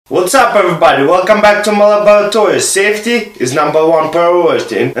What's up everybody, welcome back to my laboratory. Safety is #1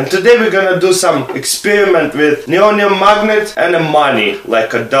 priority, and today we're gonna do some experiment with neodymium magnet and a money,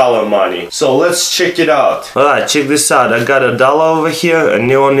 like a dollar money. So let's check it out. Alright, check this out. I got a dollar over here and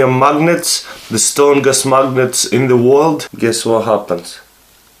neodymium magnets, the strongest magnets in the world. Guess what happens?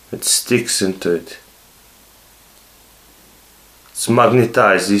 It sticks into it. It's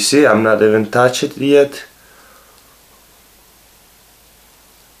magnetized, you see? I'm not even touched it yet.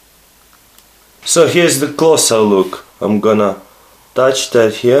 So here's the closer look. I'm gonna touch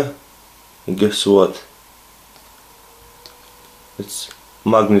that here, and guess what? It's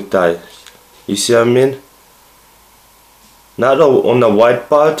magnetized. You see what I mean? Not on the white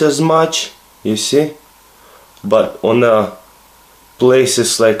part as much, you see? But on the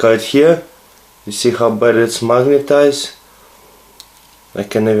places like right here, you see how bad it's magnetized? I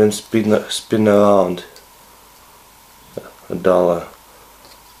can even spin around a dollar.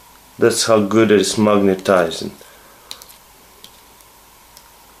 That's how good it is magnetizing.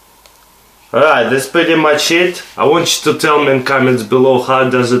 Alright, that's pretty much it. I want you to tell me in comments below how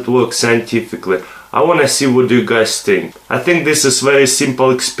does it work scientifically. I want to see what you guys think. I think this is very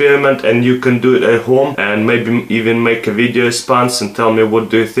simple experiment and you can do it at home and maybe even make a video response and tell me what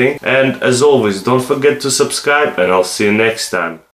do you think. And as always, don't forget to subscribe and I'll see you next time.